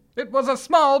 It was a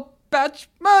small batch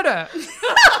murder.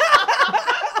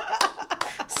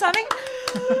 Sonny?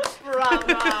 Bravo.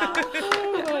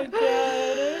 Oh my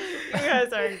God. You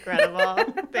guys are incredible.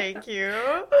 Thank you.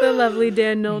 The lovely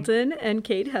Dan Knowlton and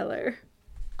Kate Heller.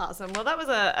 Awesome. Well, that was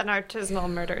an artisanal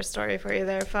murder story for you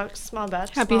there, folks. Small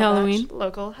batch. Happy Halloween.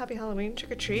 Local. Happy Halloween.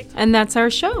 Trick or treat. And that's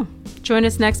our show. Join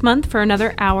us next month for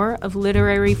another hour of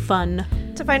literary fun.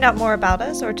 To find out more about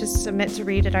us or to submit to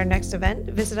read at our next event,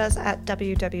 visit us at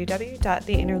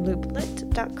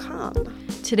www.theinnerlooplit.com.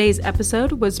 Today's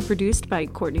episode was produced by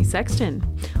Courtney Sexton.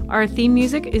 Our theme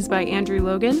music is by Andrew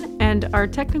Logan, and our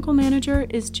technical manager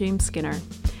is James Skinner.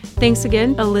 Thanks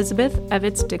again, Elizabeth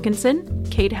Evitts Dickinson,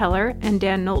 Kate Heller, and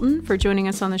Dan Knowlton for joining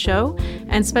us on the show.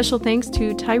 And special thanks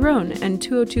to Tyrone and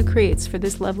 202 Creates for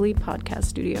this lovely podcast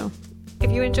studio.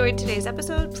 If you enjoyed today's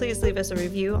episode, please leave us a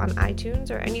review on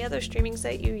iTunes or any other streaming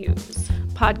site you use.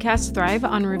 Podcasts thrive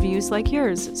on reviews like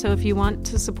yours, so if you want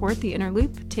to support The Inner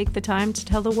Loop, take the time to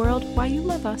tell the world why you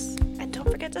love us. And don't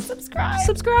forget to subscribe.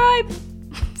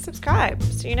 Subscribe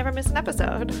so you never miss an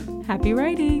episode. Happy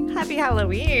writing. Happy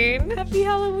Halloween. Happy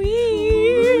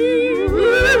Halloween.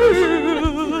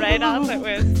 Right off it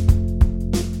with